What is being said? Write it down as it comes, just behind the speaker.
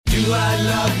Do I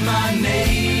love my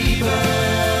neighbor?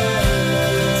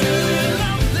 Do I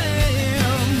love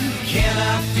them? Can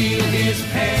I feel his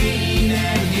pain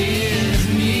and his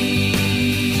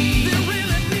need? They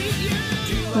really need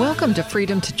you. Welcome to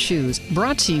Freedom to Choose,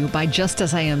 brought to you by Just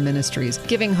As I Am Ministries,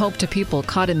 giving hope to people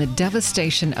caught in the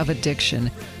devastation of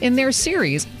addiction. In their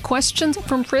series, Questions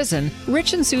from Prison,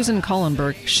 Rich and Susan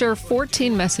Collenberg share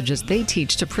 14 messages they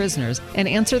teach to prisoners and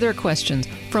answer their questions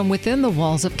from within the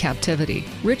walls of captivity.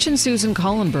 Rich and Susan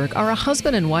Collenberg are a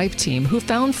husband and wife team who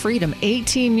found freedom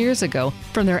 18 years ago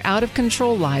from their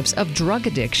out-of-control lives of drug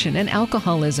addiction and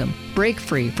alcoholism. Break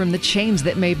free from the chains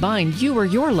that may bind you or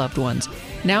your loved ones.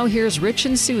 Now here's Rich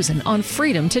and Susan on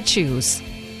Freedom to Choose.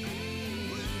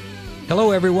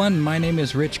 Hello, everyone. My name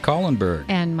is Rich Collenberg.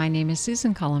 And my name is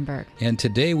Susan Collenberg. And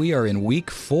today we are in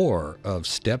week 4 of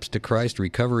Steps to Christ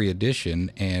Recovery Edition.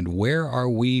 And where are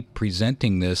we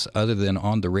presenting this other than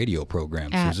on the radio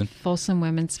program, Susan? At Folsom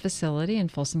Women's Facility in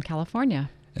Folsom, California.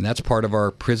 And that's part of our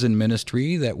prison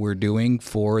ministry that we're doing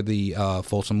for the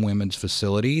Folsom Women's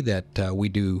Facility that we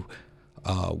do,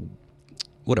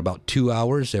 about 2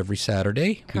 hours every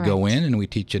Saturday? Correct. We go in and we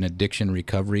teach an addiction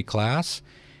recovery class.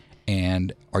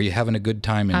 And are you having a good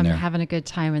time in there? I'm having a good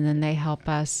time, and then they help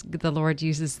us. The Lord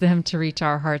uses them to reach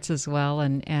our hearts as well,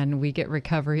 and we get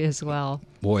recovery as well.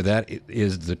 Boy, that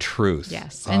is the truth.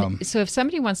 Yes. And so if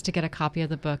somebody wants to get a copy of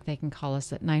the book, they can call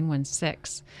us at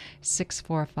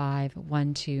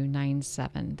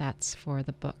 916-645-1297. That's for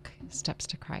the book, Steps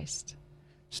to Christ.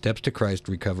 Steps to Christ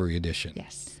Recovery Edition.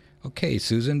 Yes. Okay,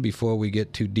 Susan, before we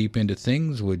get too deep into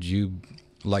things, would you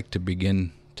like to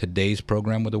begin today's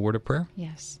program with a word of prayer?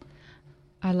 Yes.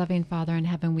 Our loving Father in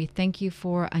heaven, we thank you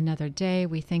for another day.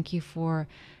 We thank you for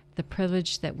the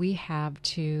privilege that we have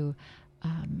to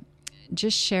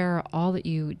just share all that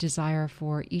you desire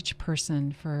for each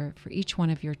person, for each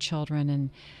one of your children. And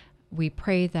we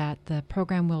pray that the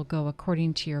program will go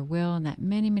according to your will and that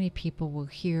many, many people will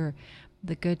hear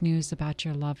the good news about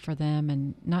your love for them,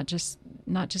 and not just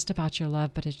about your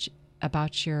love, but it's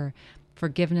about your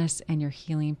forgiveness and your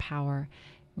healing power.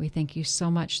 We thank you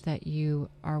so much that you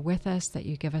are with us, that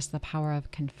you give us the power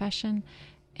of confession,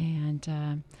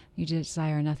 and you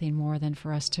desire nothing more than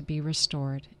for us to be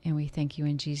restored. And we thank you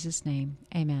in Jesus' name.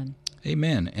 Amen.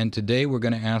 Amen. And today we're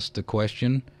going to ask the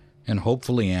question and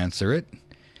hopefully answer it.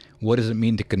 What does it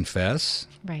mean to confess?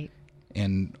 Right.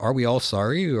 And are we all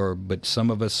sorry, but some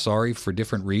of us sorry for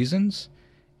different reasons?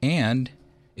 And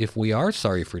if we are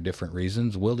sorry for different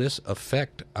reasons, will this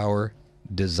affect our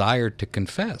desire to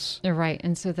confess? Right.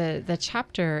 And so the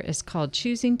chapter is called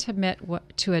Choosing to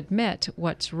Admit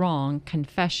What's Wrong,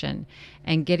 Confession,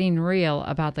 and Getting Real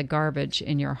About the Garbage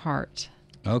in Your Heart.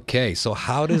 Okay, so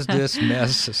how does this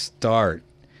mess start?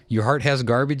 Your heart has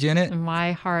garbage in it?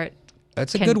 My heart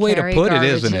That's a can good way to carry put it,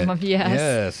 garbage isn't in it? my-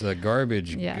 Yes. Yes,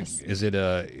 garbage. Yes. Is it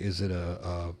a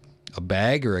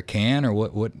bag or a can or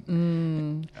what? A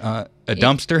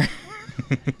dumpster?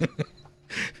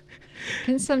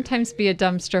 Can sometimes be a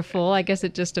dumpster full. I guess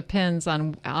it just depends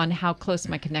on how close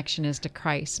my connection is to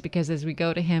Christ, because as we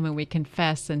go to him and we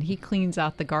confess, and he cleans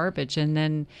out the garbage, and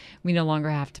then we no longer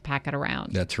have to pack it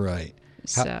around. That's right.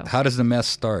 So- How does the mess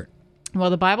start? Well,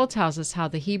 the Bible tells us how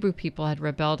the Hebrew people had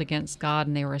rebelled against God,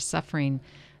 and they were suffering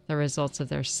the results of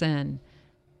their sin.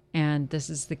 And this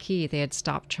is the key. They had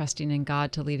stopped trusting in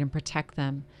God to lead and protect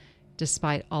them,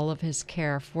 despite all of his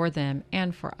care for them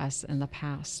and for us in the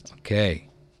past. Okay.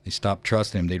 They stopped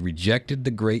trusting him. They rejected the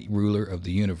great ruler of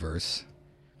the universe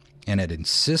and had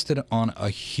insisted on a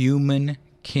human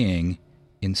king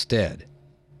instead,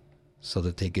 so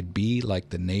that they could be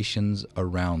like the nations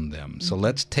around them. So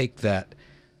let's take that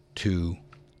to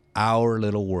our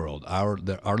little world, our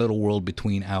little world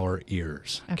between our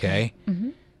ears, okay? Mm-hmm.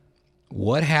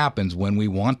 What happens when we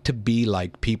want to be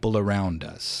like people around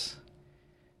us?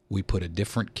 We put a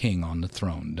different king on the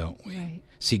throne, don't we? Right.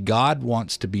 See, God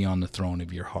wants to be on the throne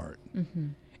of your heart. Mm-hmm.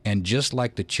 And just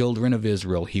like the children of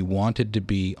Israel, he wanted to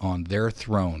be on their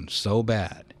throne so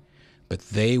bad, but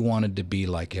they wanted to be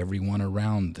like everyone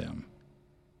around them.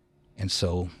 And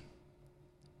so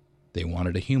they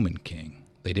wanted a human king.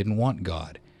 They didn't want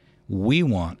God. We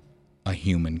want a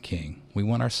human king. We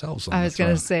want ourselves on the throne. I was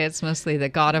going to say it's mostly the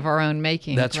God of our own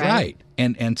making. That's right.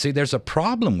 And see, there's a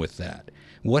problem with that.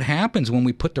 What happens when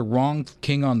we put the wrong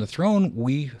king on the throne?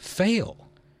 We fail.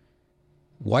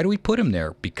 Why do we put him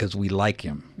there? Because we like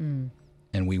him.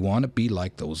 And we want to be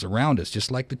like those around us,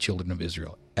 just like the children of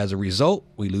Israel. As a result,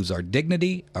 we lose our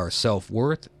dignity, our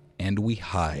self-worth, and we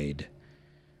hide.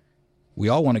 We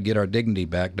all want to get our dignity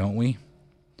back, don't we?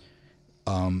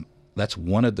 That's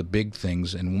one of the big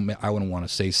things, and I wouldn't want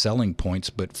to say selling points,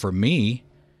 but for me,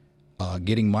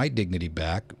 getting my dignity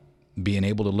back being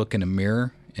able to look in a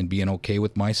mirror and being okay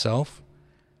with myself,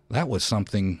 that was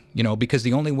something, because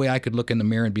the only way I could look in the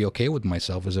mirror and be okay with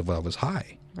myself is if I was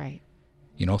high. Right.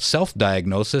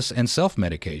 Self-diagnosis and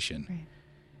self-medication. Right.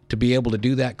 To be able to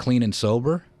do that clean and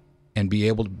sober and be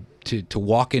able to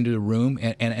walk into the room,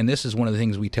 and this is one of the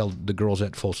things we tell the girls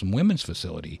at Folsom Women's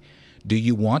Facility. Do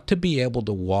you want to be able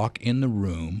to walk in the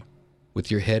room with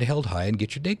your head held high and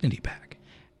get your dignity back?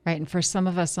 Right. And for some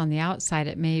of us on the outside,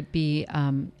 it may be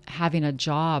having a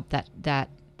job that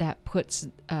puts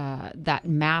that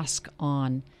mask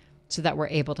on so that we're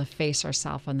able to face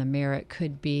ourselves in the mirror. It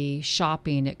could be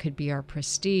shopping. It could be our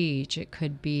prestige. It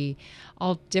could be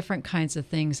all different kinds of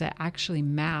things that actually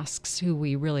masks who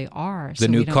we really are. The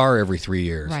new car every 3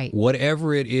 years. Right.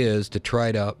 Whatever it is to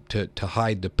try to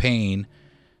hide the pain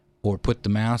or put the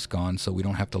mask on so we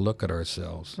don't have to look at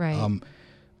ourselves. Right.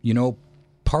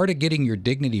 Part of getting your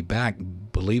dignity back,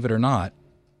 believe it or not,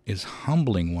 is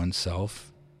humbling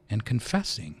oneself and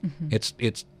confessing. Mm-hmm.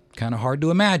 It's kind of hard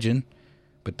to imagine,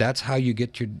 but that's how you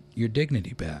get your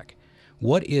dignity back.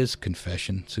 What is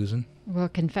confession, Susan? Well,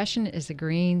 confession is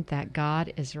agreeing that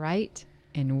God is right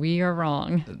and we are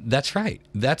wrong. That's right.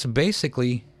 That's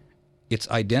basically, it's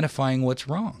identifying what's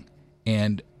wrong.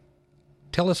 And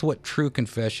tell us what true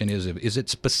confession is. Is it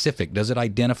specific? Does it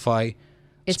identify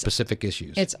specific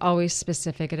issues? It's always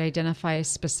specific. It identifies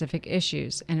specific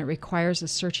issues, and it requires a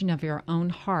searching of your own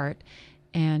heart.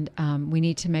 And we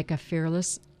need to make a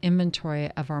fearless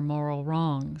inventory of our moral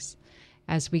wrongs.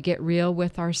 As we get real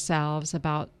with ourselves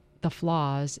about the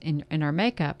flaws in our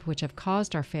makeup, which have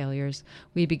caused our failures,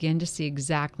 we begin to see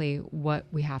exactly what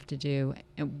we have to do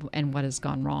and what has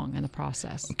gone wrong in the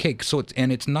process. Okay, so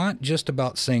it's not just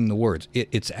about saying the words.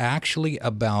 It's actually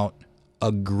about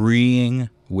agreeing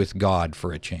with God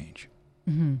for a change.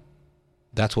 Mm-hmm.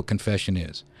 That's what confession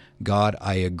is. God,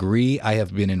 I agree I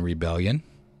have been in rebellion.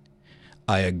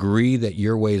 I agree that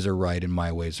your ways are right and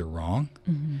my ways are wrong.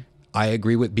 Mm-hmm. I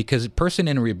agree because a person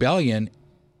in rebellion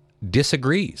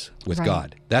disagrees with right.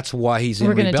 God. That's why he's in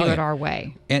We're rebellion. We're going to do it our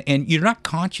way. And you're not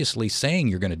consciously saying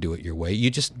you're going to do it your way. You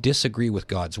just disagree with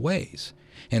God's ways.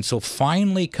 And so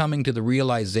finally coming to the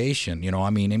realization,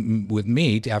 with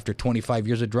me, after 25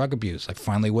 years of drug abuse, I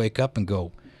finally wake up and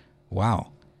go,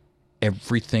 wow,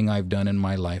 everything I've done in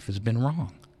my life has been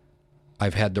wrong.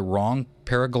 I've had the wrong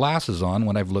pair of glasses on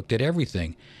when I've looked at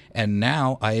everything. And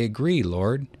now I agree,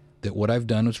 Lord, that what I've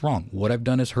done is wrong. What I've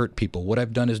done is hurt people. What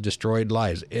I've done is destroyed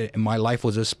lives. My life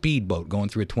was a speedboat going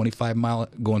through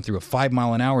a 5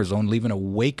 mile an hour zone, leaving a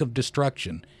wake of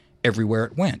destruction everywhere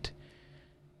it went.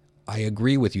 I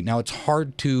agree with you. Now, it's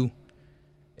hard to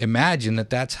imagine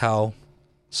that that's how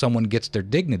someone gets their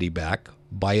dignity back,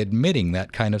 by admitting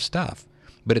that kind of stuff.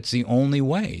 But it's the only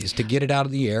way, is to get it out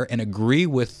of the air and agree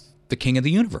with the King of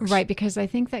the universe. Right, because I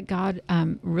think that God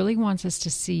really wants us to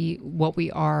see what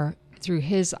we are through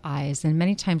his eyes. And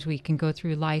many times we can go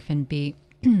through life and be,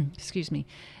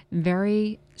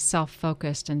 very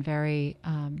self-focused and very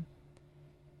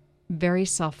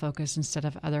self-focused instead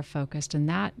of other-focused. And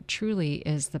that truly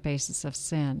is the basis of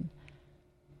sin.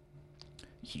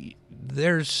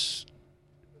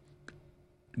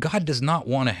 God does not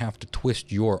want to have to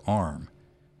twist your arm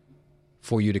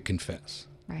for you to confess.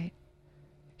 Right.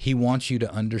 He wants you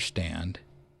to understand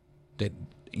that,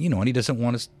 and he doesn't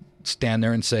want to stand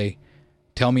there and say,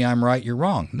 tell me I'm right, you're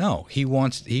wrong. No, he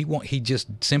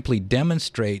just simply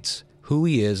demonstrates who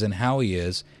he is and how he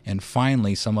is, and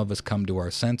finally some of us come to our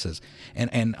senses.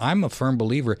 And I'm a firm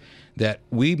believer that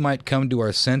we might come to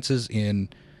our senses in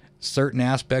certain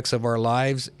aspects of our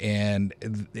lives, and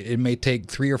it may take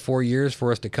 3 or 4 years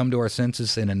for us to come to our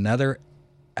senses in another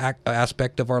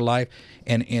aspect of our life,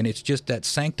 and it's just that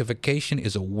sanctification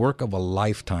is a work of a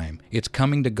lifetime. It's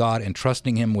coming to God and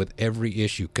trusting him with every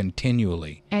issue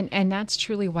continually. And that's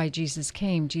truly why Jesus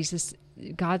came.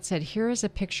 God said, here is a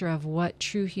picture of what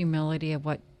true humility, of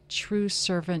what true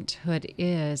servanthood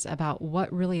is, about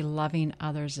what really loving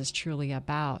others is truly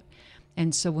about.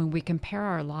 And so when we compare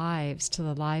our lives to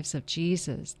the lives of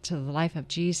Jesus, to the life of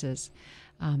Jesus,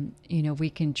 we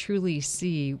can truly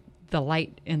see the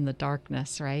light in the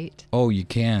darkness, right? Oh, you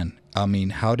can. I mean,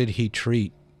 how did he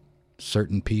treat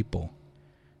certain people?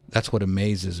 That's what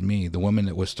amazes me. The woman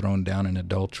that was thrown down in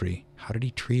adultery, how did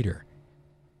he treat her?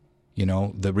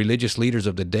 The religious leaders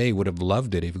of the day would have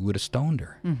loved it if he would have stoned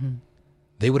her. Mm-hmm.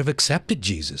 They would have accepted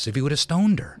Jesus if he would have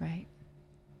stoned her. Right.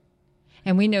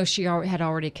 And we know she had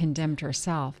already condemned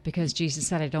herself, because Jesus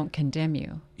said, I don't condemn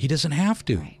you. He doesn't have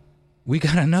to. Right. We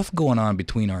got enough going on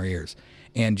between our ears.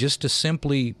 And just to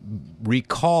simply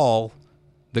recall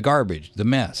the garbage, the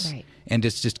mess, right. and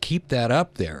just keep that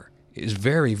up there is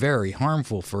very, very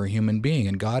harmful for a human being.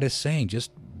 And God is saying,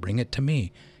 just bring it to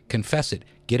me. Confess it.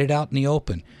 Get it out in the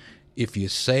open. If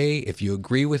you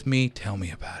agree with me, tell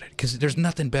me about it. Because there's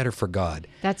nothing better for God.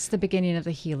 That's the beginning of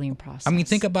the healing process. I mean,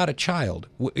 think about a child.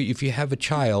 If you have a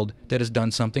child that has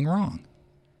done something wrong,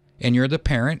 and you're the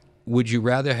parent, would you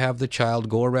rather have the child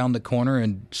go around the corner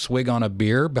and swig on a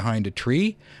beer behind a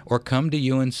tree, or come to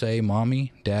you and say,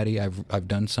 Mommy, Daddy, I've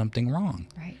done something wrong?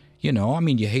 Right. You know, I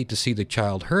mean, you hate to see the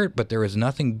child hurt, but there is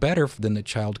nothing better than the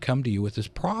child come to you with his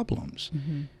problems.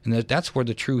 Mm-hmm. And that's where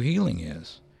the true healing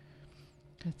is.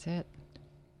 That's it.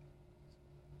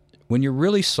 When you're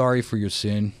really sorry for your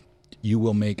sin, you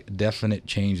will make definite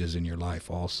changes in your life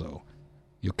also.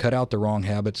 You'll cut out the wrong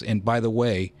habits. And by the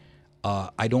way,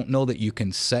 I don't know that you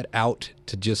can set out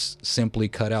to just simply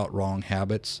cut out wrong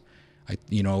habits.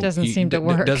 Doesn't seem to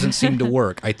work. It doesn't seem to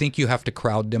work. I think you have to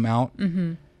crowd them out.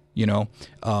 Mm-hmm. You know,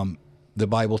 the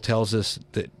Bible tells us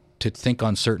that to think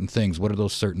on certain things. What are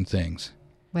those certain things?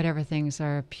 Whatever things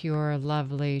are pure,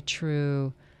 lovely,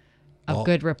 true, of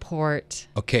good report.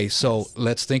 Okay, so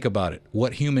let's think about it.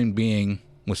 What human being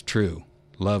was true,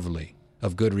 lovely,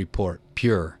 of good report,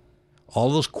 pure? All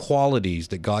those qualities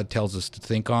that God tells us to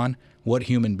think on, what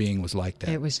human being was like that?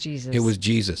 It was Jesus. It was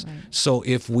Jesus. Right. So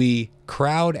if we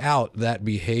crowd out that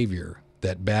behavior,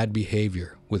 that bad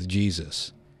behavior with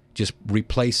Jesus, just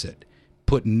replace it,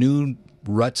 put new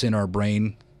ruts in our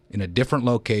brain in a different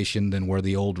location than where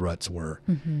the old ruts were.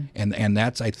 Mm-hmm. And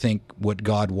that's, I think, what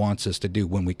God wants us to do.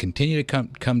 When we continue to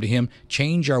come to Him,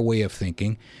 change our way of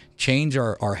thinking, change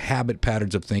our habit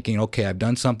patterns of thinking. Okay, I've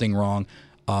done something wrong.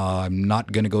 I'm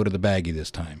not going to go to the baggie this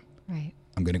time. Right.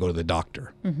 I'm going to go to the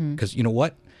doctor. Because you know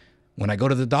what? When I go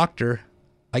to the doctor,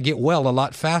 I get well a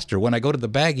lot faster. When I go to the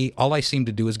baggie, all I seem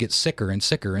to do is get sicker and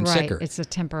sicker and sicker. It's a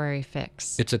temporary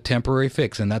fix. It's a temporary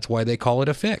fix, and that's why they call it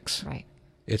a fix. Right.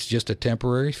 It's just a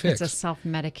temporary fix. It's a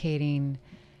self-medicating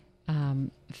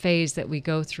phase that we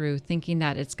go through, thinking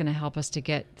that it's going to help us to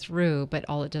get through, but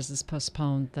all it does is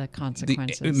postpone the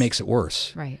consequences. It makes it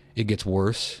worse. Right. It gets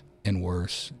worse and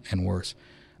worse and worse.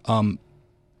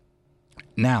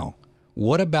 Now,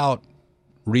 what about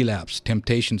relapse,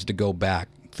 temptations to go back,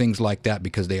 things like that,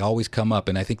 because they always come up,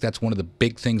 and I think that's one of the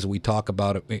big things that we talk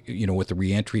about, with the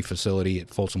reentry facility at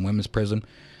Folsom Women's Prison,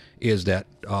 is that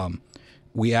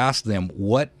we ask them,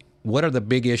 what are the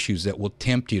big issues that will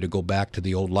tempt you to go back to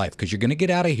the old life? Because you're going to get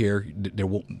out of here. There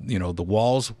will, the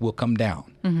walls will come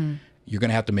down. Mm-hmm. You're going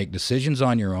to have to make decisions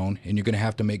on your own, and you're going to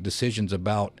have to make decisions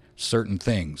about certain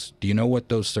things. Do you know what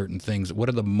those certain things? What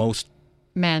are the most?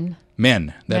 Men.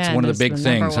 That's one of the big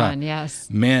things. Number one, yes.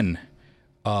 Men.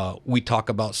 We talk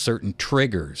about certain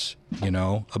triggers.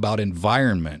 About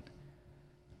environment.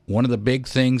 One of the big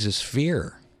things is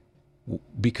fear,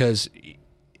 because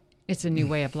it's a new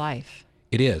way of life.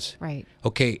 It is. Right.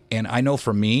 Okay, and I know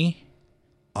for me,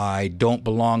 I don't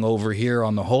belong over here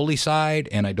on the holy side,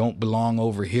 and I don't belong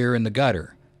over here in the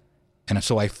gutter. And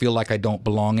so I feel like I don't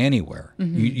belong anywhere.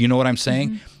 Mm-hmm. You know what I'm saying?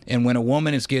 Mm-hmm. And when a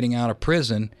woman is getting out of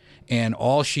prison and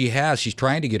all she has, she's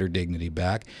trying to get her dignity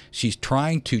back. She's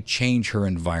trying to change her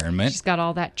environment. She's got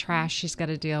all that trash she's got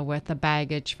to deal with, the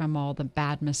baggage from all the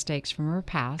bad mistakes from her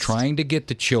past. Trying to get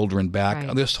the children back.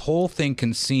 Right. This whole thing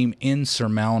can seem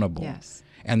insurmountable. Yes.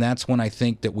 And that's when I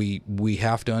think that we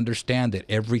have to understand that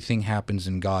everything happens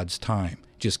in God's time.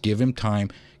 Just give Him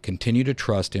time, continue to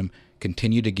trust Him,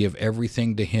 continue to give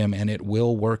everything to Him, and it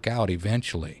will work out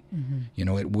eventually.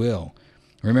 Mm-hmm. It will.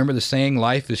 Remember the saying,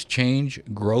 life is change,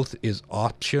 growth is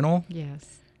optional?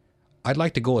 Yes. I'd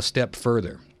like to go a step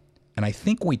further. And I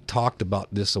think we talked about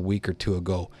this a week or two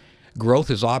ago. Growth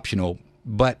is optional,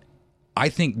 but I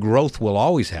think growth will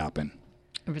always happen.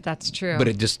 That's true. But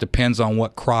it just depends on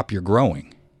what crop you're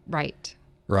growing. Right.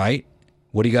 Right?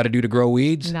 What do you got to do to grow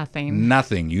weeds? Nothing.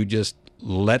 Nothing. You just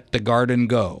let the garden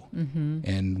go,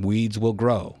 and weeds will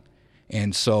grow.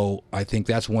 And so I think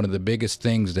that's one of the biggest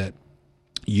things that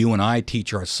you and I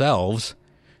teach ourselves,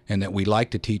 and that we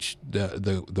like to teach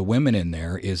the women in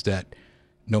there, is that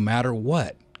no matter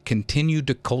what, continue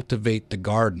to cultivate the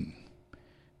garden,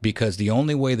 because the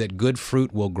only way that good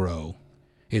fruit will grow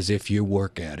is if you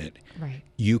work at it. Right.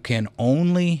 You can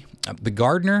only, the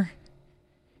gardener,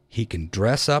 he can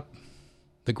dress up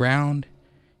the ground,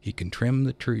 he can trim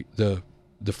the tree, the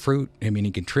fruit.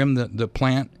 He can trim the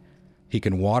plant, he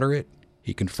can water it,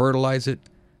 he can fertilize it,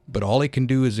 but all he can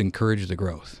do is encourage the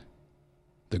growth.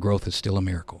 The growth is still a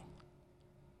miracle.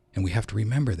 And we have to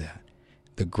remember that.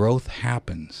 The growth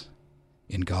happens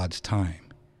in God's time.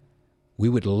 We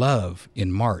would love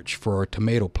in March for our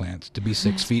tomato plants to be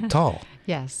 6 feet tall.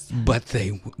 Yes. But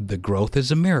the growth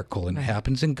is a miracle, and it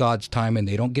happens in God's time, and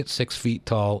they don't get 6 feet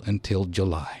tall until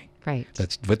July. Right.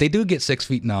 But they do get 6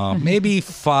 feet now, maybe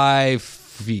 5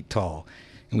 feet tall.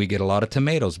 and we get a lot of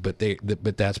tomatoes, but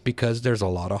that's because there's a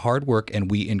lot of hard work, and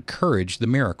we encourage the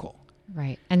miracle.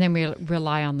 Right. And then we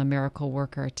rely on the miracle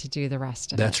worker to do the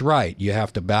rest of it. That's right. You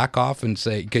have to back off and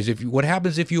say, because what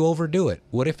happens if you overdo it?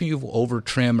 What if you over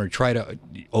trim or try to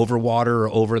overwater or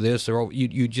over this, or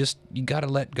you got to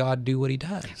let God do what he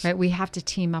does. Right. We have to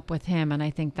team up with him. And I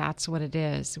think that's what it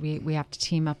is. We have to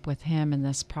team up with him in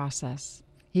this process.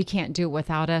 He can't do it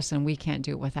without us, and we can't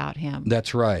do it without him.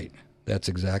 That's right. That's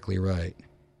exactly right.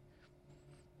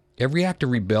 Every act of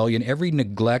rebellion, every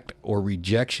neglect or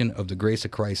rejection of the grace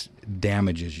of Christ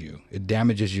damages you. It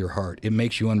damages your heart. It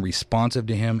makes you unresponsive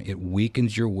to him. It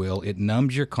weakens your will. It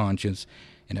numbs your conscience,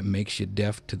 and it makes you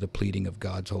deaf to the pleading of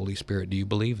God's Holy Spirit. Do you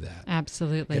believe that?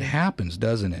 Absolutely. It happens,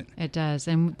 doesn't it? It does.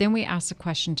 And then we asked a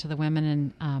question to the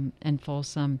women in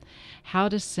Folsom: how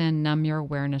does sin numb your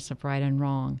awareness of right and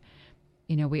wrong?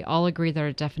 You know, we all agree that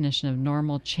our definition of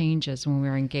normal changes when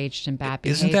we're engaged in bad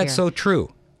behavior. Isn't that so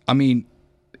true? I mean,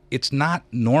 it's not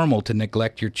normal to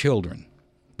neglect your children.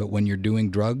 But when you're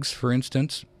doing drugs, for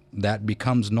instance, that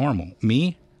becomes normal.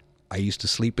 Me, I used to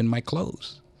sleep in my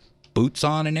clothes, boots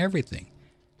on and everything.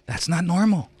 That's not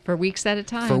normal. For weeks at a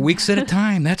time. For weeks at a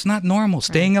time. That's not normal.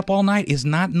 Staying up all night is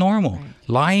not normal. Right.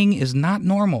 Lying is not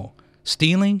normal.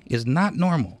 Stealing is not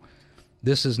normal.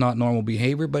 This is not normal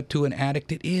behavior, but to an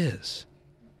addict it is.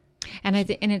 And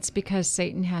and it's because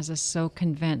Satan has us so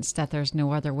convinced that there's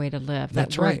no other way to live.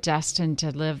 That's that we're right. destined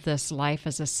to live this life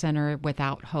as a sinner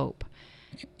without hope.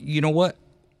 You know what?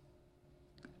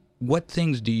 What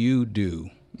things do you do,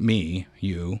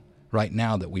 you, right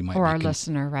now that we might Or be our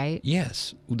listener, right?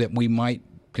 Yes, that we might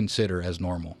consider as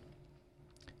normal.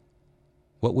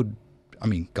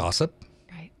 Gossip?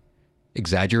 Right.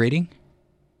 Exaggerating?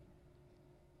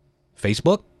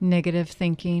 Facebook? Negative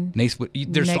thinking. There's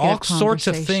Negative all sorts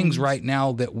of things conversations. right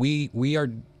now that we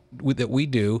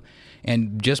do,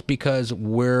 and just because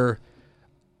we're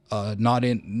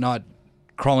not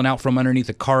crawling out from underneath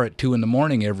a car at 2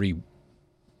 a.m. every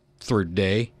third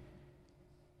day,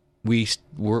 we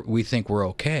think we're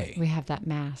okay. We have that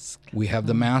mask. We have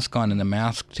the mask on, and the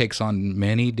mask takes on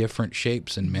many different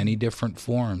shapes and many different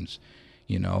forms.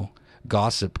 You know,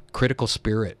 gossip, critical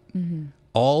spirit. Mm-hmm.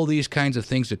 All these kinds of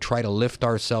things to try to lift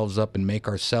ourselves up and make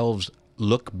ourselves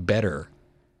look better.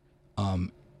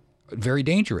 Very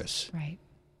dangerous. Right.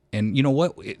 And you know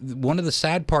what? One of the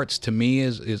sad parts to me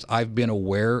is I've been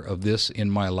aware of this in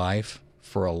my life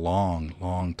for a long,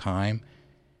 long time.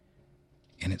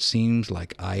 And it seems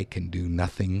like I can do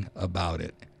nothing about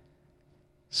it.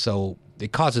 So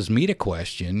it causes me to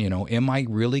question, am I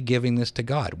really giving this to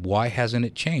God? Why hasn't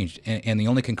it changed? And the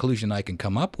only conclusion I can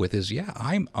come up with is,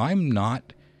 I'm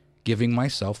not giving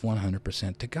myself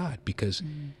 100% to God, because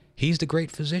He's the great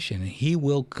physician, and He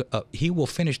will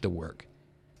finish the work.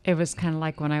 It was kind of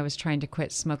like when I was trying to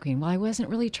quit smoking. Well, I wasn't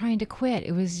really trying to quit.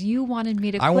 It was you wanted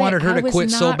me to quit. I wanted her to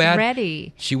quit so bad.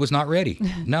 Ready. She was not ready.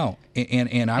 No,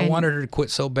 and I wanted her to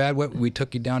quit so bad. We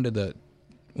took you down to the.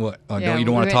 What? You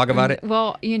don't want to talk about it?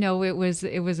 Well, it was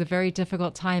a very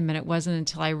difficult time, and it wasn't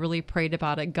until I really prayed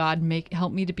about it. God,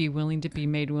 help me to be willing to be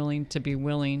made willing to be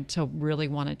willing to really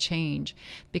want to change,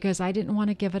 because I didn't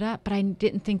want to give it up, but I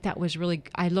didn't think that was really.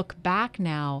 I look back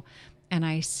now, and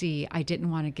I see I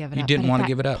didn't want to give it up. You didn't want to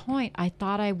give it up. At that point, I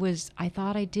thought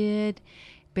I did.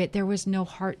 But there was no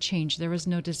heart change. There was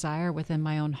no desire within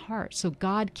my own heart. So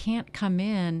God can't come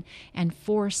in and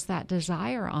force that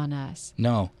desire on us.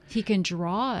 No. He can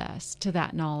draw us to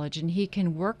that knowledge, and He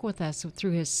can work with us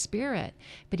through His Spirit,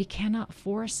 but He cannot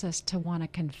force us to want to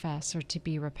confess or to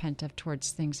be repentive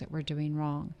towards things that we're doing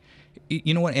wrong.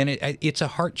 You know what? And it's a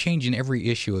heart change in every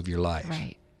issue of your life.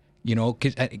 Right.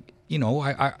 Because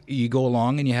you go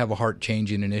along and you have a heart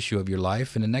change in an issue of your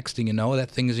life, and the next thing you know,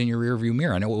 that thing is in your rearview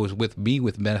mirror. I know it was with me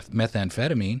with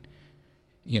methamphetamine.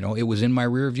 It was in my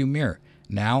rearview mirror.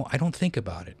 Now I don't think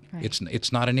about it. Right.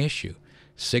 It's not an issue.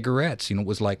 Cigarettes, it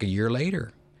was like a year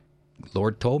later. The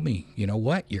Lord told me, you know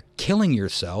what? You're killing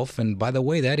yourself, and by the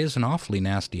way, that is an awfully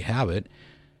nasty habit.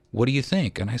 What do you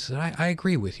think? And I said, I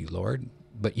agree with you, Lord.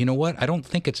 But you know what? I don't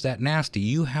think it's that nasty.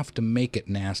 You have to make it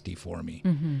nasty for me.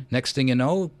 Mm-hmm. Next thing you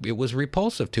know, it was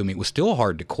repulsive to me. It was still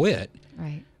hard to quit.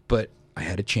 Right. But I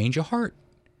had a change of heart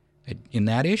in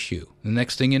that issue. The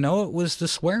next thing you know, it was the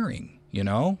swearing,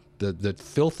 the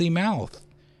filthy mouth.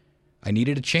 I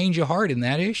needed a change of heart in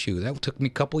that issue. That took me a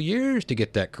couple years to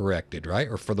get that corrected, right?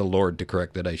 Or for the Lord to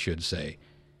correct it, I should say.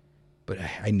 But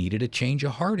I needed a change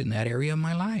of heart in that area of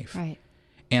my life. Right.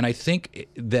 And I think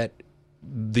that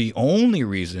the only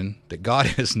reason that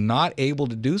God is not able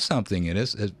to do something in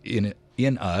us, in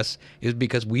in us is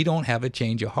because we don't have a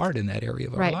change of heart in that area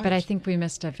of our Right, lives. but I think we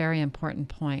missed a very important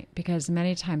point, because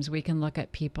many times we can look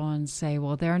at people and say,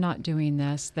 well, they're not doing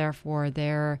this, therefore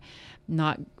they're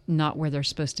not where they're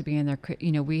supposed to be in their,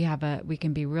 we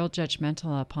can be real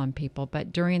judgmental upon people,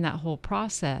 but during that whole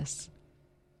process,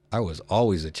 I was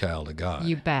always a child of God.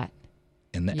 you bet.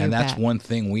 And You that's bet. one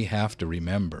thing we have to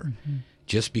remember.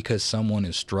 Just because someone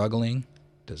is struggling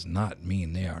does not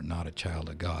mean they are not a child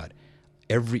of God.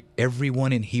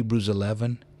 Everyone in Hebrews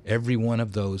 11, every one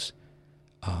of those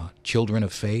children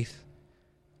of faith,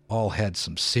 all had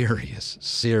some serious,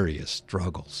 serious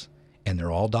struggles. And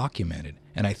they're all documented.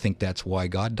 And I think that's why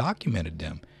God documented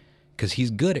them. Because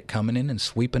he's good at coming in and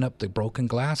sweeping up the broken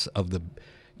glass of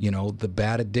the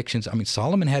bad addictions. I mean,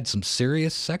 Solomon had some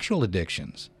serious sexual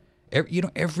addictions.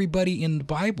 Everybody in the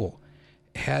Bible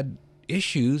had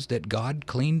issues that God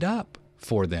cleaned up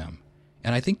for them.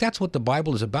 And I think that's what the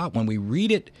Bible is about. When we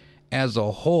read it as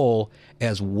a whole,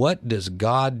 as what does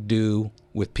God do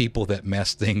with people that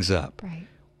mess things up? Right.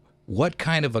 What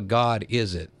kind of a God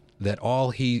is it that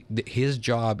his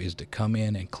job is to come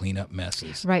in and clean up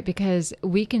messes? Right, because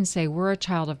we can say we're a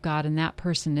child of God and that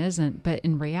person isn't, but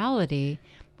in reality,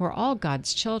 we're all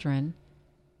God's children.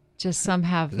 Just some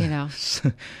have,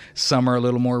 Some are a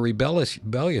little more rebellious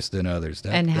than others.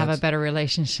 and have a better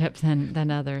relationship than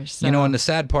others. So. And the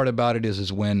sad part about it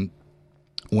is when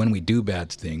we do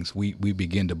bad things, we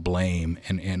begin to blame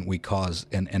and we cause,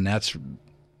 and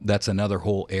that's another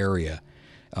whole area.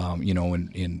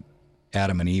 In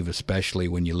Adam and Eve, especially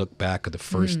when you look back at the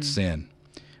first sin,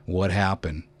 what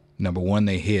happened? Number one,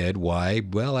 they hid. Why?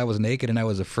 Well, I was naked and I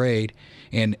was afraid.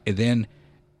 And then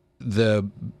the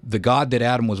God that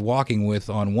Adam was walking with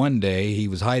on one day, he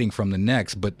was hiding from the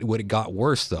next. But what it got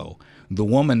worse, though, the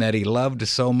woman that he loved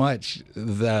so much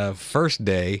the first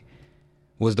day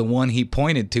was the one he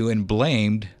pointed to and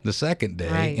blamed the second day.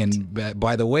 Right. And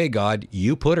by the way, God,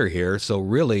 you put her here, so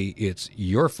really it's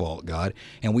your fault, God.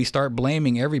 And we start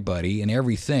blaming everybody and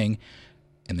everything.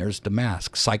 And there's the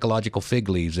mask, psychological fig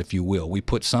leaves, if you will. We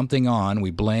put something on,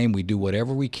 we blame, we do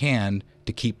whatever we can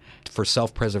to keep for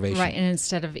self-preservation. Right, and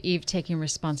instead of Eve taking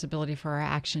responsibility for her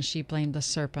actions, she blamed the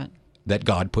serpent. That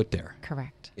God put there.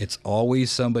 Correct. It's always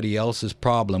somebody else's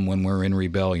problem when we're in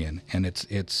rebellion, and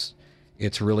it's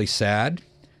really sad,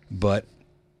 but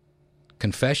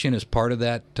confession is part of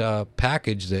that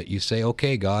package that you say,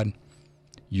 okay, God,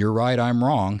 you're right, I'm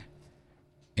wrong.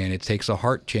 And it takes a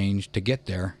heart change to get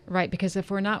there. Right, because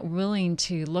if we're not willing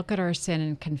to look at our sin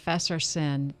and confess our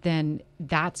sin, then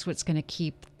that's what's going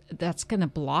to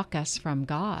block us from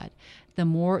God. The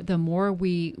more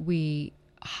we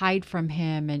hide from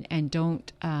him and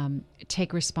don't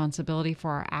take responsibility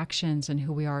for our actions and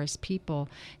who we are as people,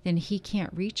 then he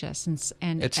can't reach us. And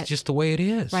it's just the way it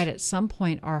is. Right, at some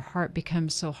point our heart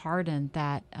becomes so hardened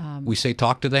that... we say,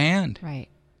 talk to the hand. Right.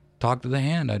 Talk to the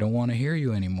hand. I don't want to hear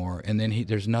you anymore. And then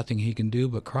there's nothing he can do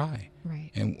but cry. Right.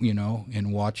 And,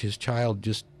 and watch his child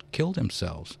just kill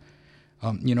themselves.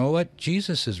 You know what?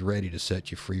 Jesus is ready to set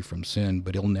you free from sin,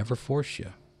 but he'll never force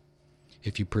you.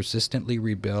 If you persistently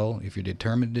rebel, if you're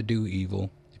determined to do evil,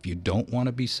 if you don't want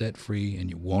to be set free and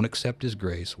you won't accept his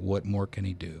grace, what more can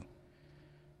he do?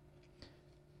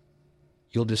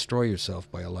 You'll destroy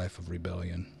yourself by a life of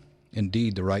rebellion.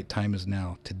 Indeed, the right time is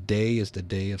now. Today is the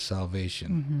day of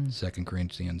salvation. 2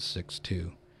 Corinthians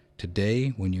 6:2. Today,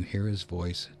 when you hear his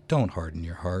voice, don't harden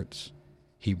your hearts.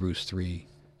 Hebrews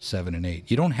 3:7 and 8.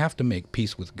 You don't have to make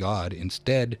peace with God.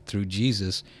 Instead, through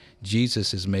Jesus,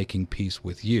 Jesus is making peace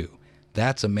with you.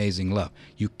 That's amazing love.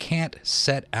 You can't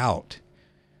set out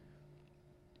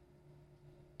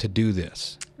to do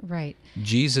this. Right.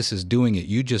 Jesus is doing it.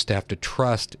 You just have to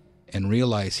trust and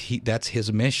realize that's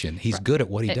his mission. He's good at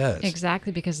what he does.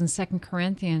 Exactly, because in 2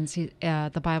 Corinthians,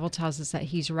 the Bible tells us that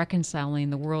he's reconciling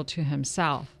the world to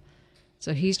himself.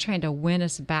 So he's trying to win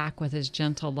us back with his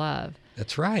gentle love.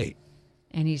 That's right.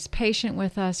 And he's patient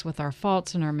with us, with our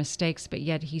faults and our mistakes, but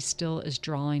yet he still is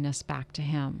drawing us back to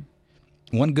him.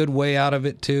 One good way out of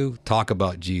it, too, talk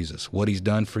about Jesus, what he's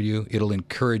done for you. It'll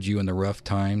encourage you in the rough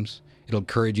times. It'll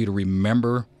encourage you to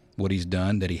remember what he's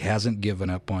done, that he hasn't given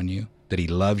up on you, that he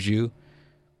loves you.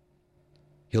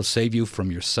 He'll save you from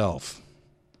yourself,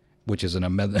 which is I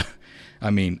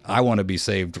want to be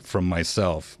saved from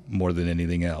myself more than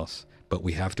anything else. But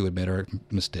we have to admit our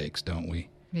mistakes, don't we?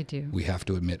 We do. We have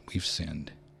to admit we've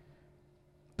sinned.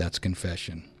 That's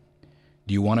confession.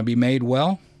 Do you want to be made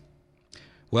well?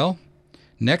 Well,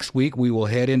 next week we will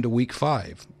head into week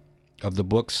 5 of the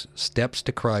book's Steps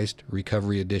to Christ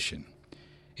Recovery Edition.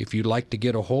 If you'd like to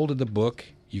get a hold of the book,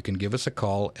 you can give us a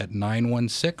call at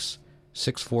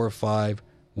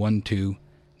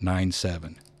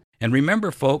 916-645-1297. And remember,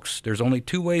 folks, there's only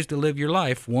two ways to live your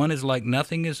life. One is like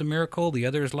nothing is a miracle. The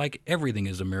other is like everything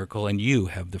is a miracle. And you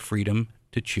have the freedom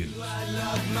to choose. I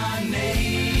love my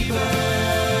neighbor.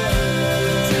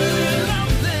 Do you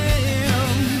love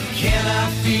them? Can I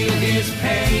feel his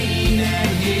pain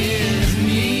and his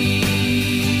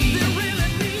need? They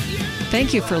really need you.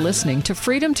 Thank you for listening to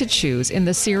Freedom to Choose in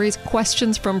the series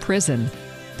Questions from Prison.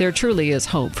 There truly is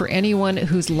hope for anyone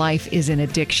whose life is in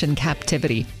addiction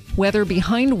captivity. Whether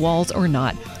behind walls or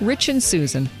not, Rich and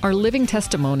Susan are living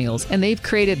testimonials, and they've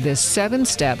created this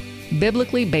 7-step,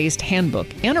 biblically based handbook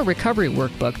and a recovery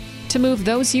workbook to move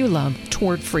those you love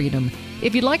toward freedom.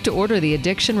 If you'd like to order the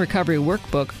Addiction Recovery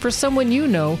Workbook for someone you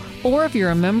know, or if you're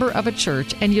a member of a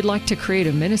church and you'd like to create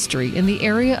a ministry in the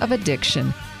area of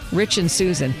addiction, Rich and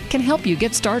Susan can help you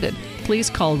get started. Please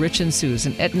call Rich and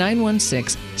Susan at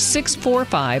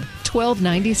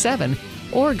 916-645-1297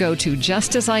 or go to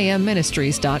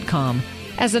justasIamministries.com.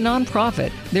 As a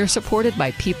nonprofit, they're supported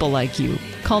by people like you.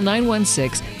 Call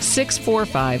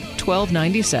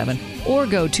 916-645-1297 or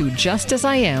go to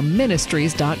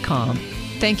justasIamministries.com.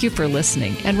 Thank you for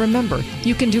listening, and remember,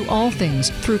 you can do all things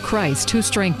through Christ who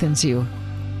strengthens you.